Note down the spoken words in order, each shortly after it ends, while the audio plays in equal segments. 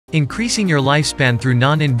Increasing your lifespan through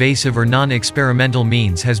non-invasive or non-experimental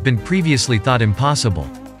means has been previously thought impossible,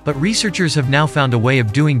 but researchers have now found a way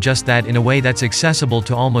of doing just that in a way that's accessible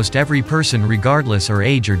to almost every person regardless of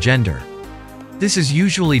age or gender. This is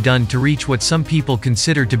usually done to reach what some people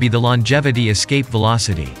consider to be the longevity escape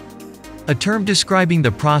velocity, a term describing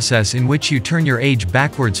the process in which you turn your age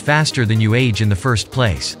backwards faster than you age in the first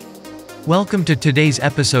place. Welcome to today's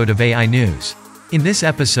episode of AI News. In this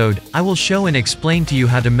episode, I will show and explain to you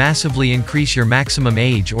how to massively increase your maximum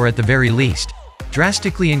age, or at the very least,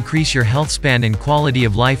 drastically increase your health span and quality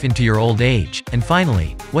of life into your old age, and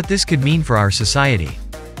finally, what this could mean for our society.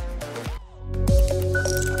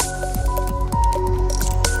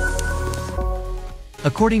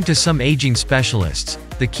 According to some aging specialists,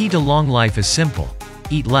 the key to long life is simple: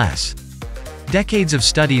 eat less. Decades of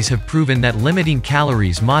studies have proven that limiting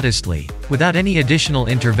calories modestly, without any additional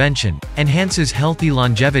intervention, enhances healthy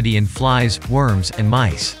longevity in flies, worms, and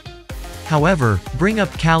mice. However, bring up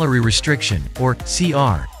calorie restriction, or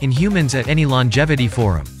CR, in humans at any longevity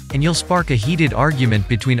forum, and you'll spark a heated argument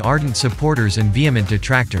between ardent supporters and vehement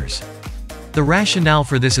detractors. The rationale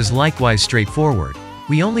for this is likewise straightforward.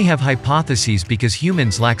 We only have hypotheses because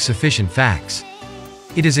humans lack sufficient facts.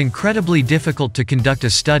 It is incredibly difficult to conduct a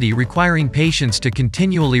study requiring patients to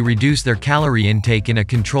continually reduce their calorie intake in a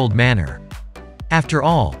controlled manner. After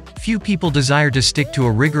all, few people desire to stick to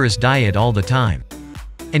a rigorous diet all the time.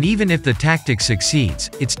 And even if the tactic succeeds,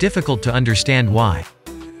 it's difficult to understand why.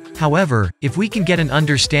 However, if we can get an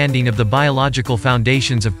understanding of the biological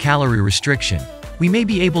foundations of calorie restriction, we may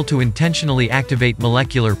be able to intentionally activate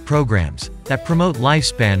molecular programs that promote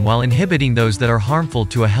lifespan while inhibiting those that are harmful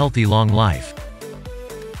to a healthy long life.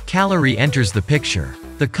 Calorie enters the picture.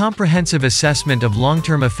 The comprehensive assessment of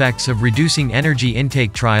long-term effects of reducing energy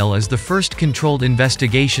intake trial is the first controlled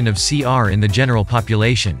investigation of CR in the general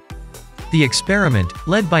population. The experiment,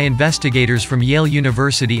 led by investigators from Yale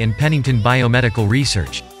University and Pennington Biomedical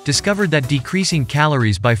Research, discovered that decreasing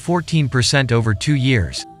calories by 14% over 2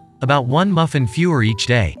 years, about one muffin fewer each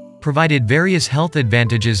day, provided various health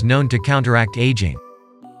advantages known to counteract aging.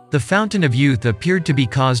 The fountain of youth appeared to be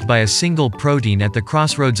caused by a single protein at the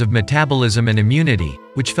crossroads of metabolism and immunity,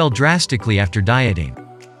 which fell drastically after dieting.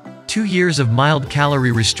 2 years of mild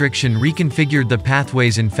calorie restriction reconfigured the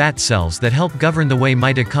pathways in fat cells that help govern the way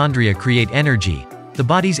mitochondria create energy, the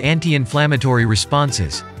body's anti-inflammatory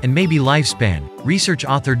responses, and maybe lifespan, research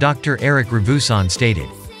author Dr. Eric Revousson stated.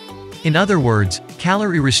 In other words,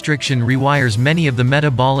 calorie restriction rewires many of the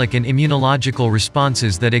metabolic and immunological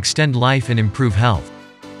responses that extend life and improve health.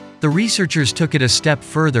 The researchers took it a step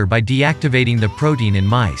further by deactivating the protein in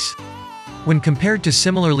mice. When compared to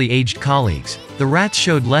similarly aged colleagues, the rats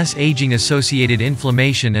showed less aging-associated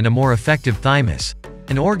inflammation and a more effective thymus,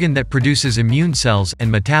 an organ that produces immune cells,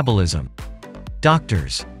 and metabolism.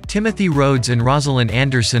 Doctors Timothy Rhodes and Rosalind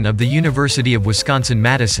Anderson of the University of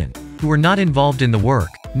Wisconsin-Madison, who were not involved in the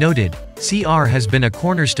work, noted, CR has been a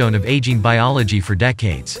cornerstone of aging biology for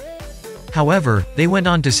decades. However, they went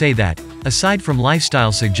on to say that, aside from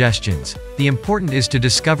lifestyle suggestions, the important is to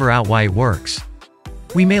discover out why it works.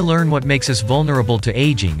 We may learn what makes us vulnerable to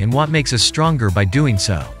aging and what makes us stronger by doing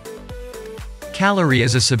so. Calorie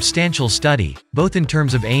is a substantial study, both in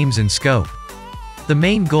terms of aims and scope. The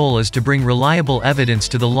main goal is to bring reliable evidence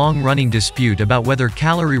to the long-running dispute about whether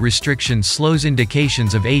calorie restriction slows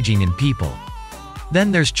indications of aging in people. Then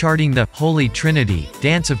there's charting the holy trinity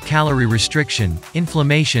dance of calorie restriction,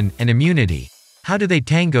 inflammation, and immunity. How do they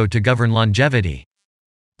tango to govern longevity?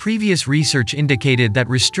 Previous research indicated that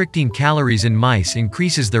restricting calories in mice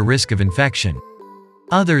increases their risk of infection.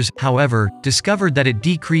 Others, however, discovered that it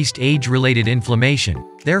decreased age-related inflammation,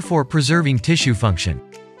 therefore preserving tissue function.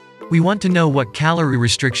 We want to know what calorie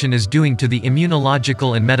restriction is doing to the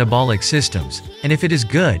immunological and metabolic systems, and if it is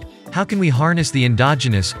good, how can we harness the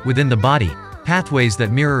endogenous, within the body, pathways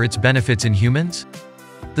that mirror its benefits in humans?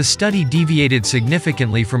 The study deviated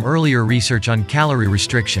significantly from earlier research on calorie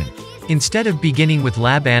restriction. Instead of beginning with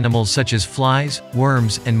lab animals such as flies,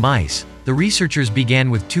 worms, and mice, the researchers began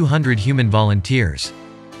with 200 human volunteers.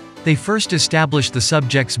 They first established the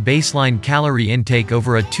subjects' baseline calorie intake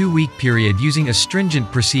over a 2-week period using a stringent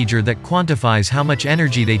procedure that quantifies how much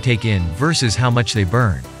energy they take in versus how much they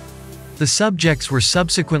burn. The subjects were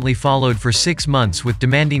subsequently followed for 6 months with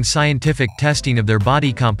demanding scientific testing of their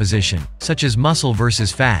body composition, such as muscle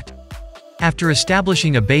versus fat. After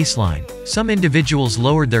establishing a baseline, some individuals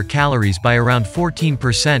lowered their calories by around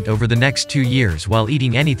 14% over the next 2 years while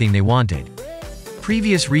eating anything they wanted.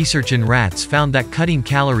 Previous research in rats found that cutting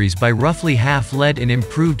calories by roughly half led in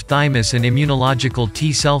improved thymus and immunological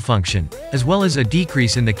T-cell function, as well as a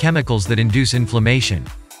decrease in the chemicals that induce inflammation.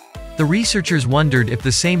 The researchers wondered if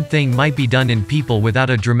the same thing might be done in people without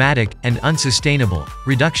a dramatic, and unsustainable,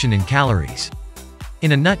 reduction in calories.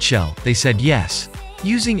 In a nutshell, they said yes.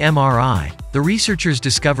 Using MRI, the researchers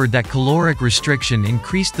discovered that caloric restriction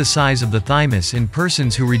increased the size of the thymus in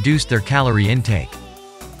persons who reduced their calorie intake.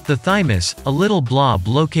 The thymus, a little blob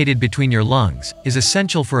located between your lungs, is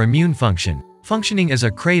essential for immune function, functioning as a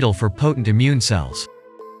cradle for potent immune cells.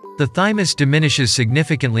 The thymus diminishes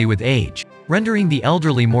significantly with age, rendering the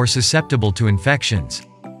elderly more susceptible to infections.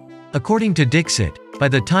 According to Dixit, by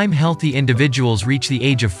the time healthy individuals reach the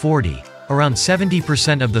age of 40, around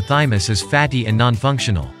 70% of the thymus is fatty and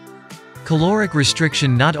non-functional. Caloric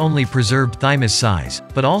restriction not only preserved thymus size,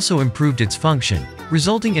 but also improved its function,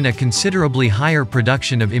 resulting in a considerably higher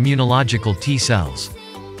production of immunological T cells.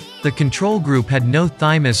 The control group had no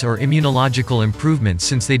thymus or immunological improvements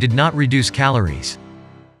since they did not reduce calories.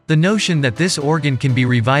 The notion that this organ can be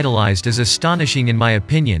revitalized is astonishing in my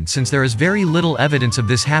opinion, since there is very little evidence of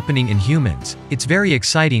this happening in humans. It's very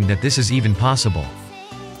exciting that this is even possible.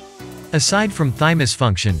 Aside from thymus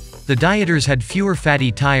function, the dieters had fewer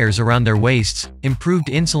fatty tires around their waists, improved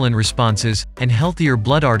insulin responses, and healthier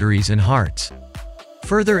blood arteries and hearts.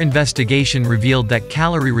 Further investigation revealed that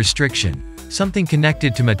calorie restriction, something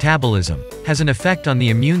connected to metabolism, has an effect on the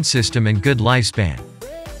immune system and good lifespan.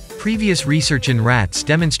 Previous research in rats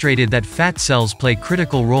demonstrated that fat cells play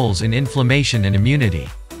critical roles in inflammation and immunity.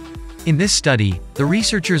 In this study, the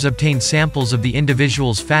researchers obtained samples of the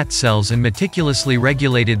individual's fat cells and meticulously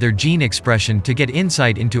regulated their gene expression to get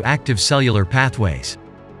insight into active cellular pathways.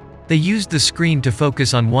 They used the screen to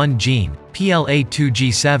focus on one gene,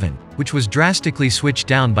 PLA2G7, which was drastically switched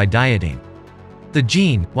down by dieting. The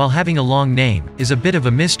gene, while having a long name, is a bit of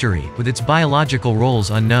a mystery, with its biological roles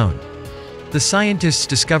unknown. The scientists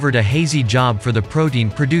discovered a hazy job for the protein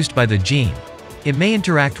produced by the gene. It may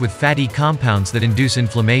interact with fatty compounds that induce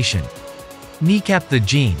inflammation. Kneecap the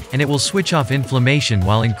gene, and it will switch off inflammation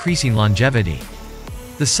while increasing longevity.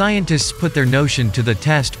 The scientists put their notion to the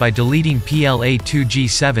test by deleting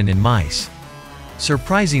PLA2G7 in mice.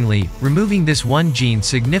 Surprisingly, removing this one gene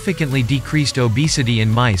significantly decreased obesity in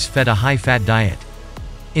mice fed a high-fat diet.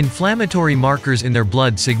 Inflammatory markers in their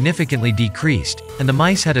blood significantly decreased, and the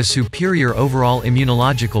mice had a superior overall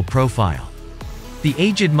immunological profile. The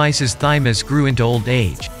aged mice's thymus grew into old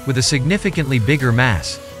age, with a significantly bigger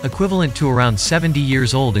mass, equivalent to around 70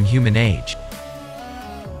 years old in human age.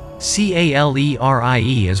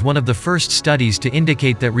 CALORIE is one of the first studies to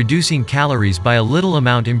indicate that reducing calories by a little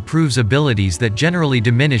amount improves abilities that generally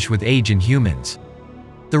diminish with age in humans.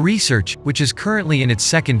 The research, which is currently in its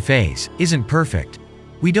second phase, isn't perfect.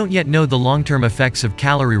 We don't yet know the long-term effects of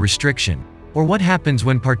calorie restriction, or what happens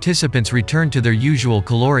when participants return to their usual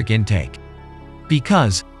caloric intake.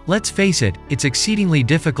 Because, let's face it, it's exceedingly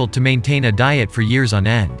difficult to maintain a diet for years on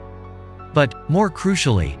end. But, more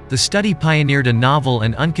crucially, the study pioneered a novel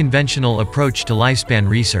and unconventional approach to lifespan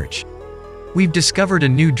research. We've discovered a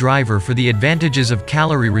new driver for the advantages of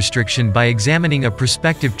calorie restriction by examining a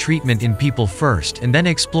prospective treatment in people first and then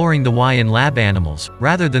exploring the why in lab animals,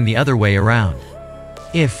 rather than the other way around.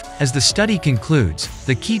 If, as the study concludes,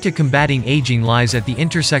 the key to combating aging lies at the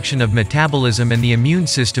intersection of metabolism and the immune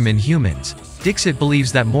system in humans, Dixit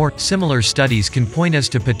believes that more, similar studies can point us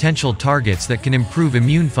to potential targets that can improve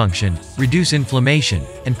immune function, reduce inflammation,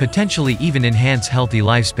 and potentially even enhance healthy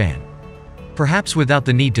lifespan. Perhaps without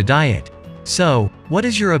the need to diet. So, what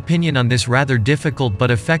is your opinion on this rather difficult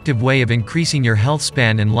but effective way of increasing your health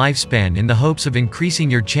span and lifespan in the hopes of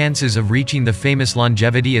increasing your chances of reaching the famous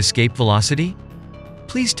longevity escape velocity?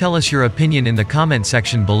 Please tell us your opinion in the comment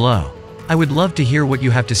section below. I would love to hear what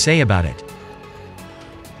you have to say about it.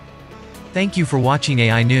 Thank you for watching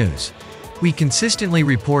AI News. We consistently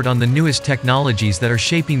report on the newest technologies that are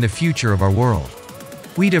shaping the future of our world.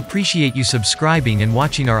 We'd appreciate you subscribing and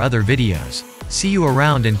watching our other videos. See you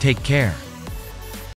around and take care.